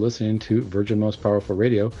 You are listening to Virgin Most Powerful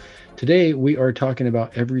Radio. Today, we are talking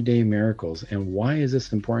about everyday miracles. And why is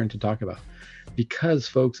this important to talk about? Because,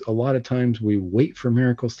 folks, a lot of times we wait for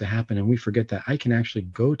miracles to happen and we forget that I can actually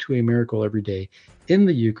go to a miracle every day in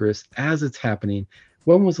the Eucharist as it's happening.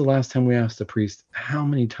 When was the last time we asked the priest, how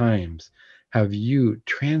many times have you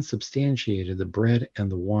transubstantiated the bread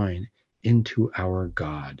and the wine into our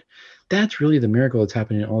God? That's really the miracle that's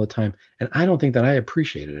happening all the time. And I don't think that I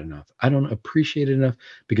appreciate it enough. I don't appreciate it enough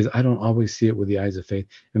because I don't always see it with the eyes of faith.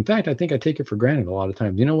 In fact, I think I take it for granted a lot of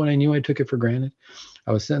times. You know when I knew I took it for granted?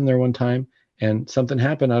 I was sitting there one time and something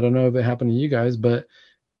happened. I don't know if it happened to you guys, but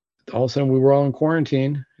all of a sudden we were all in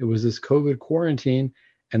quarantine. It was this COVID quarantine.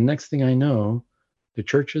 And next thing I know, the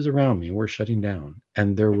churches around me were shutting down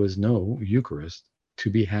and there was no Eucharist to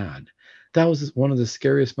be had. That was one of the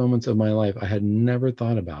scariest moments of my life. I had never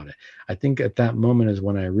thought about it. I think at that moment is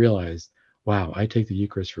when I realized, wow, I take the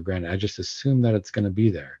Eucharist for granted. I just assume that it's going to be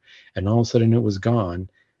there. And all of a sudden it was gone.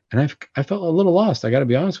 And I felt a little lost. I got to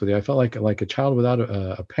be honest with you. I felt like a child without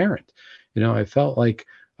a parent. You know, I felt like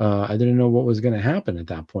I didn't know what was going to happen at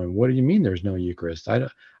that point. What do you mean there's no Eucharist? I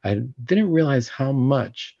didn't realize how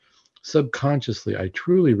much subconsciously I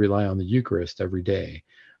truly rely on the Eucharist every day.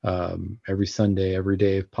 Every Sunday, every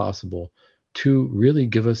day if possible, to really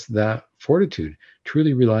give us that fortitude,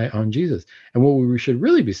 truly rely on Jesus. And what we should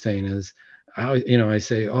really be saying is, I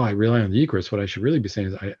say, oh, I rely on the Eucharist. What I should really be saying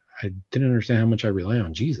is I didn't understand how much I rely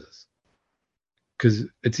on Jesus. Because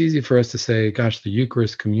it's easy for us to say, gosh, the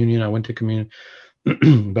Eucharist, communion, I went to communion.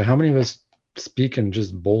 But how many of us speak in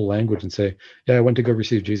just bold language and say, yeah, I went to go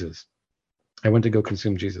receive Jesus? I went to go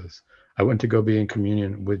consume Jesus. I went to go be in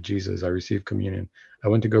communion with Jesus. I received communion. I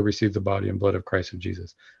went to go receive the body and blood of Christ of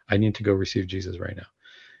Jesus. I need to go receive Jesus right now.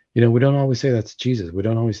 We don't always say that's Jesus. We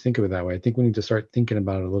don't always think of it that way. I think we need to start thinking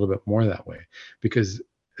about it a little bit more that way, because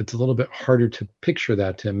it's a little bit harder to picture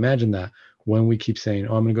that, to imagine that, when we keep saying,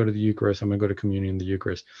 oh, I'm going to go to the Eucharist, I'm going to go to communion, the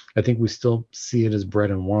Eucharist. I think we still see it as bread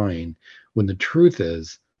and wine, when the truth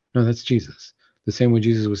is, no, that's Jesus. The same way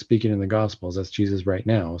Jesus was speaking in the Gospels, that's Jesus right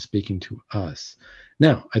now speaking to us.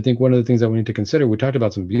 Now, I think one of the things that we need to consider, we talked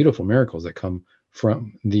about some beautiful miracles that come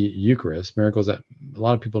from the Eucharist, miracles that a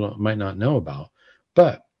lot of people might not know about.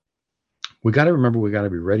 But we got to remember, we got to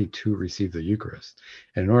be ready to receive the Eucharist.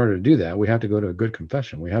 And in order to do that, we have to go to a good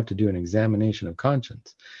confession. We have to do an examination of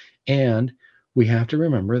conscience. And we have to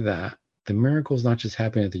remember that the miracle is not just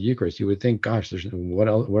happening at the Eucharist. You would think, gosh, there's what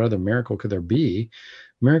other miracle could there be?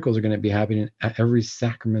 Miracles are going to be happening at every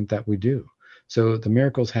sacrament that we do. So the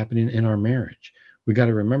miracle is happening in our marriage. We got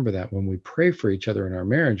to remember that when we pray for each other in our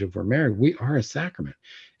marriage, if we're married, we are a sacrament.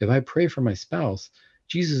 If I pray for my spouse,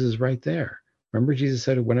 Jesus is right there. Remember, Jesus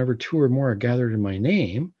said, whenever two or more are gathered in my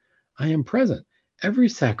name, I am present. Every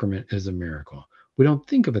sacrament is a miracle. We don't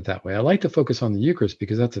think of it that way. I like to focus on the Eucharist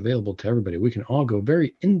because that's available to everybody. We can all go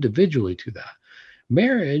very individually to that.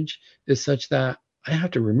 Marriage is such that I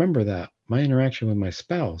have to remember that my interaction with my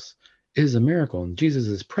spouse is a miracle, and Jesus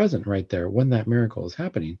is present right there when that miracle is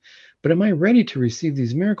happening. But am I ready to receive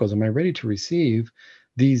these miracles? Am I ready to receive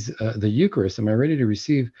the Eucharist? Am I ready to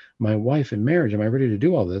receive my wife in marriage? Am I ready to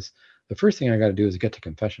do all this? The first thing I got to do is get to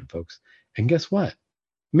confession, folks. And guess what?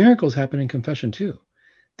 Miracles happen in confession too.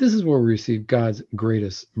 This is where we receive God's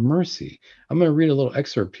greatest mercy. I'm going to read a little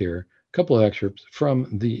excerpt here, a couple of excerpts from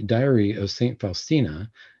the diary of St. Faustina.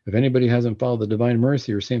 If anybody hasn't followed the Divine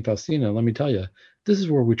Mercy or St. Faustina, let me tell you, this is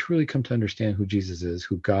where we truly come to understand who Jesus is,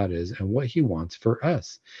 who God is, and what he wants for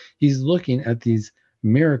us. He's looking at these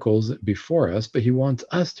miracles before us, but he wants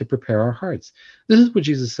us to prepare our hearts. This is what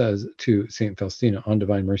Jesus says to St. Faustina on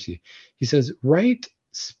Divine Mercy. He says, "Write,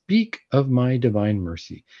 speak of my divine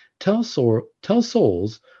mercy. Tell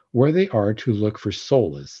souls where they are to look for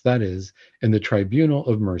solace, that is, in the tribunal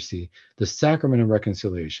of mercy, the sacrament of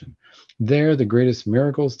reconciliation. There the greatest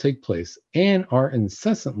miracles take place and are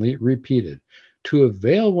incessantly repeated. To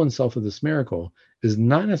avail oneself of this miracle is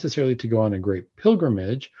not necessarily to go on a great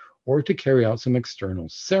pilgrimage or to carry out some external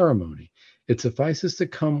ceremony. It suffices to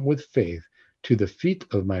come with faith to the feet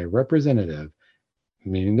of my representative,"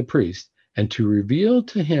 meaning the priest, "and to reveal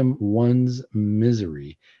to him one's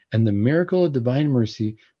misery, and the miracle of divine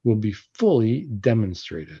mercy will be fully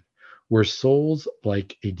demonstrated. Were souls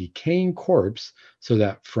like a decaying corpse, so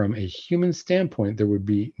that from a human standpoint there would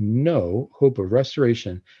be no hope of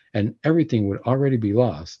restoration and everything would already be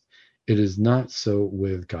lost, it is not so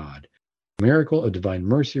with God. The miracle of divine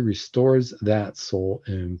mercy restores that soul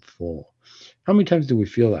in full." How many times do we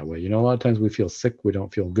feel that way? A lot of times we feel sick, we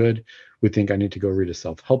don't feel good. We think, I need to go read a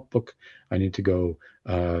self-help book. I need to go,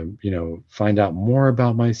 find out more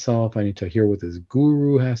about myself. I need to hear what this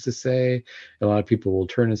guru has to say. A lot of people will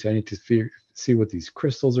turn and say, I need to see what these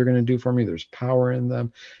crystals are going to do for me. There's power in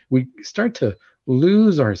them. We start to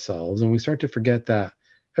lose ourselves, and we start to forget that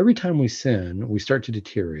every time we sin, we start to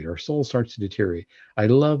deteriorate. Our soul starts to deteriorate. I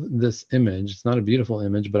love this image. It's not a beautiful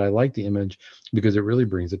image, but I like the image because it really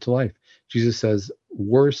brings it to life. Jesus says,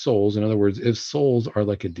 were souls, in other words, if souls are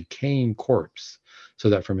like a decaying corpse, so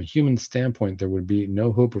that from a human standpoint, there would be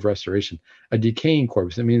no hope of restoration. A decaying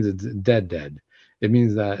corpse, it means it's dead. It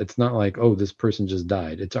means that it's not like, oh, this person just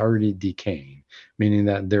died. It's already decaying, meaning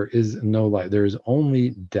that there is no life. There is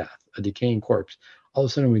only death, a decaying corpse. All of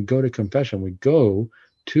a sudden, we go to confession. We go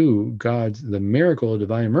to the miracle of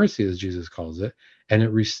divine mercy, as Jesus calls it, and it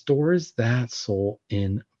restores that soul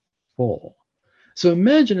in full. So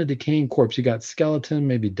imagine a decaying corpse. You got skeleton,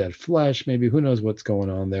 maybe dead flesh, maybe who knows what's going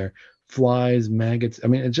on there. Flies, maggots. I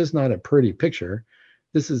mean, it's just not a pretty picture.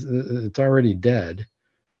 It's already dead.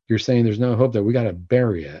 You're saying there's no hope there. We got to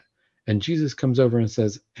bury it. And Jesus comes over and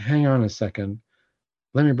says, hang on a second.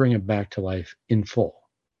 Let me bring it back to life in full,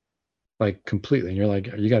 like completely. And you're like,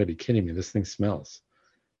 you got to be kidding me. This thing smells.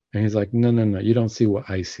 And he's like, no, you don't see what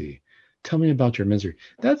I see. Tell me about your misery.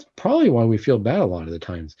 That's probably why we feel bad a lot of the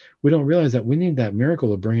times. We don't realize that we need that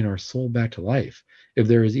miracle of bringing our soul back to life. If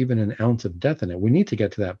there is even an ounce of death in it, we need to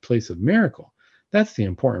get to that place of miracle. That's the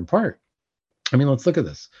important part. I mean, let's look at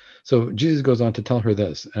this. So Jesus goes on to tell her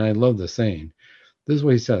this, and I love the saying. This is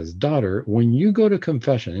what he says, daughter, when you go to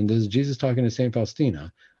confession, and this is Jesus talking to St.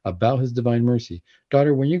 Faustina about his divine mercy,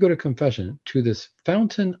 daughter, when you go to confession to this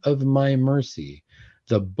fountain of my mercy,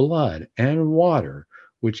 the blood and water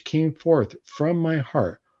which came forth from my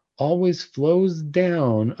heart always flows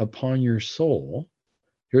down upon your soul.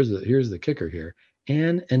 Here's the kicker here,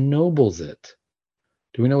 and ennobles it.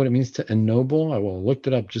 Do we know what it means to ennoble? I looked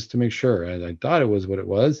it up just to make sure. I thought it was what it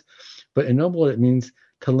was, but ennoble, it means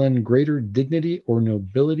to lend greater dignity or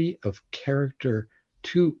nobility of character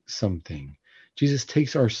to something. Jesus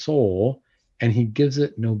takes our soul and he gives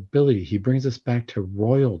it nobility. He brings us back to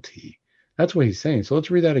royalty. That's what he's saying. So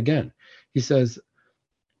let's read that again. He says,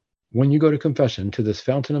 when you go to confession, to this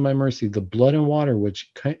fountain of my mercy, the blood and water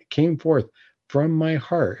which came forth from my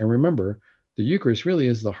heart. And remember, the Eucharist really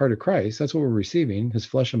is the heart of Christ. That's what we're receiving, his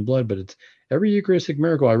flesh and blood. But it's every Eucharistic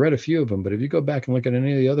miracle. I read a few of them, but if you go back and look at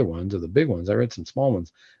any of the other ones or the big ones, I read some small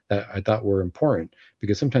ones that I thought were important,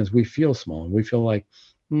 because sometimes we feel small and we feel like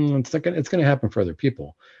it's going to happen for other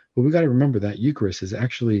people. But we got to remember that Eucharist has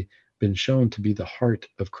actually been shown to be the heart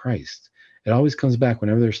of Christ. It always comes back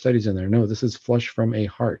whenever there's studies in there. No, this is flesh from a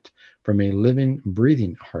heart, from a living,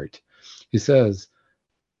 breathing heart. He says,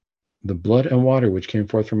 the blood and water which came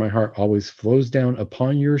forth from my heart always flows down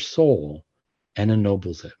upon your soul and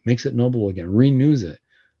ennobles it, makes it noble again, renews it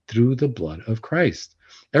through the blood of Christ.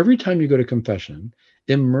 Every time you go to confession,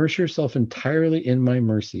 immerse yourself entirely in my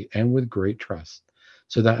mercy and with great trust,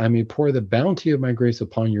 so that I may pour the bounty of my grace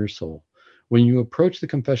upon your soul. When you approach the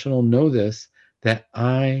confessional, know this, that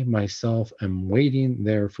I myself am waiting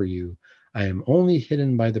there for you. I am only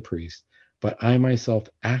hidden by the priest, but I myself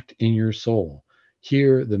act in your soul.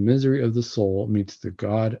 Here, the misery of the soul meets the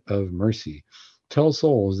God of mercy. Tell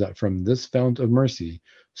souls that from this fount of mercy,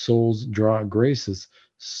 souls draw graces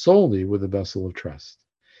solely with a vessel of trust.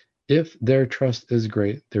 If their trust is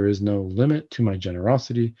great, there is no limit to my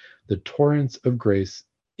generosity. The torrents of grace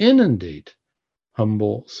inundate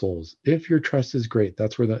humble souls. If your trust is great,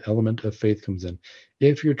 that's where the element of faith comes in.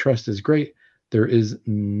 If your trust is great, there is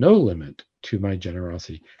no limit to my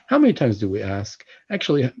generosity. How many times do we ask?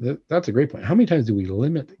 Actually, that's a great point. How many times do we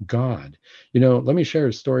limit God? Let me share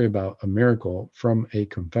a story about a miracle from a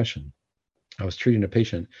confession. I was treating a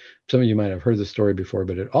patient. Some of you might have heard the story before,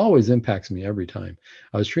 but it always impacts me every time.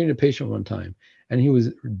 I was treating a patient one time, and he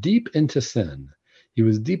was deep into sin. He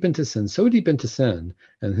was deep into sin, so deep into sin,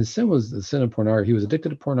 and his sin was the sin of pornography. He was addicted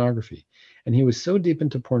to pornography, and he was so deep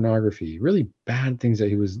into pornography, really bad things that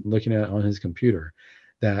he was looking at on his computer,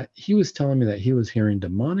 that he was telling me that he was hearing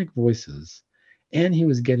demonic voices, and he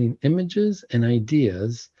was getting images and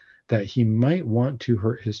ideas that he might want to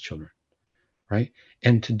hurt his children, right?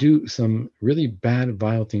 And to do some really bad,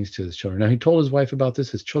 vile things to his children. Now, he told his wife about this.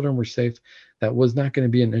 His children were safe. That was not going to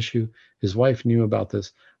be an issue. His wife knew about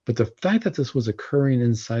this. But the fact that this was occurring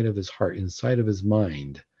inside of his heart, inside of his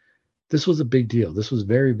mind, this was a big deal. This was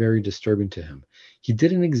very, very disturbing to him. He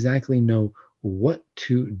didn't exactly know what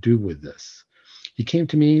to do with this. He came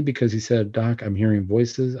to me because he said, Doc, I'm hearing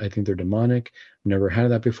voices. I think they're demonic. I've never had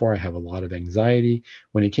that before. I have a lot of anxiety.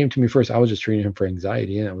 When he came to me first, I was just treating him for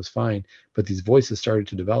anxiety, and that was fine. But these voices started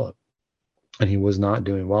to develop, and he was not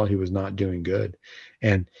doing well. He was not doing good.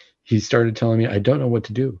 And he started telling me, I don't know what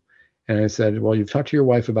to do. And I said, well, you've talked to your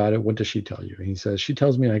wife about it. What does she tell you? And he says, she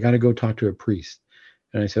tells me I got to go talk to a priest.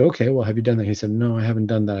 And I said, okay, well, have you done that? He said, no, I haven't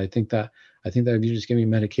done that. I think that if you just give me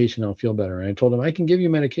medication, I'll feel better. And I told him, I can give you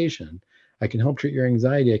medication. I can help treat your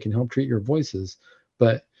anxiety. I can help treat your voices.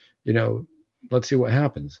 But, let's see what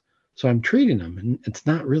happens. So I'm treating him, and it's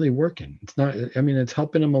not really working. It's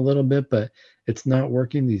helping him a little bit, but it's not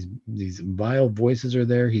working. These vile voices are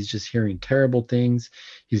there. He's just hearing terrible things.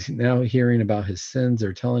 He's now hearing about his sins.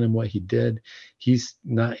 They're telling him what he did. He's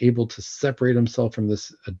not able to separate himself from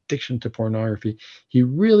this addiction to pornography. He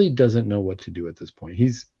really doesn't know what to do at this point.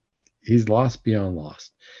 He's lost beyond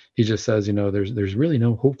lost. He just says, there's really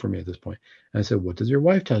no hope for me at this point. And I said, what does your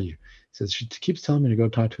wife tell you? He says, she keeps telling me to go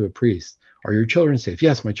talk to a priest. Are your children safe?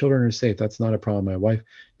 Yes, my children are safe. That's not a problem. My wife,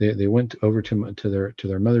 they went over to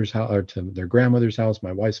their mother's house, or to their grandmother's house,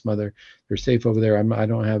 my wife's mother. They're safe over there. I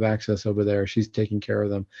don't have access over there. She's taking care of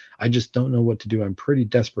them. I just don't know what to do. I'm pretty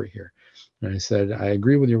desperate here. And I said, I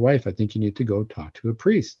agree with your wife. I think you need to go talk to a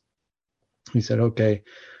priest. He said, okay,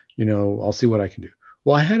 I'll see what I can do.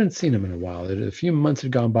 Well, I hadn't seen him in a while. A few months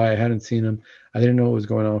had gone by. I hadn't seen him. I didn't know what was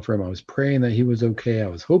going on for him. I was praying that he was okay. I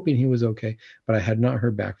was hoping he was okay, but I had not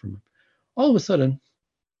heard back from him. All of a sudden,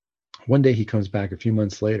 one day he comes back a few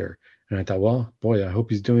months later, and I thought, well, boy, I hope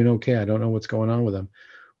he's doing okay. I don't know what's going on with him.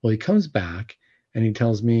 Well, he comes back, and he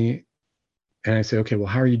tells me, and I say, okay, well,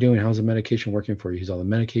 how are you doing? How's the medication working for you? He's all, the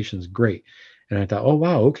medication's great. And I thought, oh,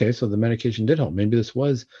 wow, okay, so the medication did help. Maybe this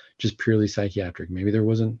was just purely psychiatric. Maybe there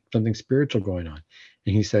wasn't something spiritual going on.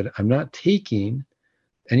 And he said, I'm not taking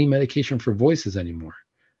any medication for voices anymore.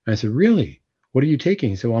 And I said, really? what are you taking?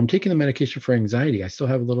 He said, well, I'm taking the medication for anxiety. I still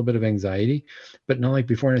have a little bit of anxiety, but not like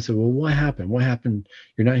before. And I said, well, what happened? What happened?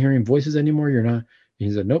 You're not hearing voices anymore? You're not?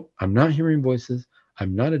 He said, nope, I'm not hearing voices.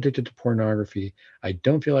 I'm not addicted to pornography. I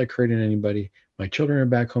don't feel like hurting anybody. My children are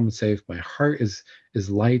back home safe. My heart is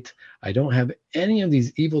light. I don't have any of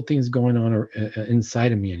these evil things going on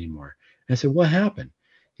inside of me anymore. And I said, what happened?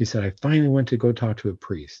 He said, I finally went to go talk to a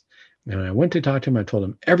priest. And when I went to talk to him, I told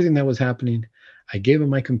him everything that was happening. I gave him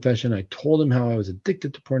my confession. I told him how I was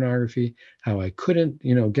addicted to pornography, how I couldn't,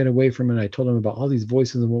 get away from it. I told him about all these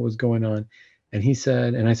voices and what was going on. And he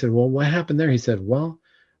said, and I said, well, what happened there? He said, well,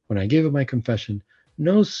 when I gave him my confession,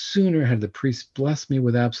 no sooner had the priest blessed me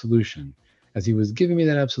with absolution, as he was giving me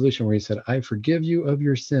that absolution where he said, I forgive you of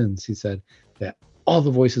your sins. He said that all the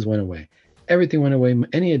voices went away. Everything went away.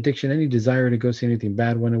 Any addiction, any desire to go see anything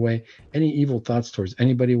bad went away. Any evil thoughts towards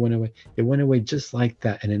anybody went away. It went away just like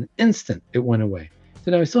that. In an instant, it went away.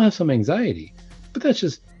 So now I still have some anxiety, but that's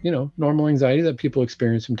just, normal anxiety that people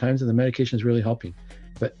experience sometimes, and the medication is really helping.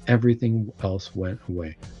 But everything else went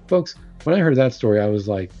away. Folks, when I heard that story, I was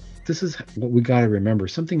like, this is what we got to remember.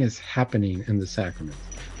 Something is happening in the sacraments.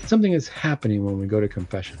 Something is happening when we go to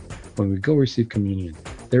confession, when we go receive communion.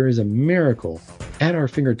 There is a miracle at our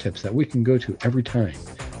fingertips that we can go to every time.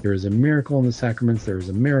 There is a miracle in the sacraments. There is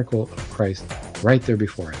a miracle of Christ right there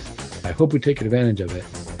before us. I hope we take advantage of it.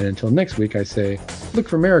 And until next week, I say, look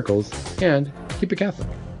for miracles and keep it Catholic.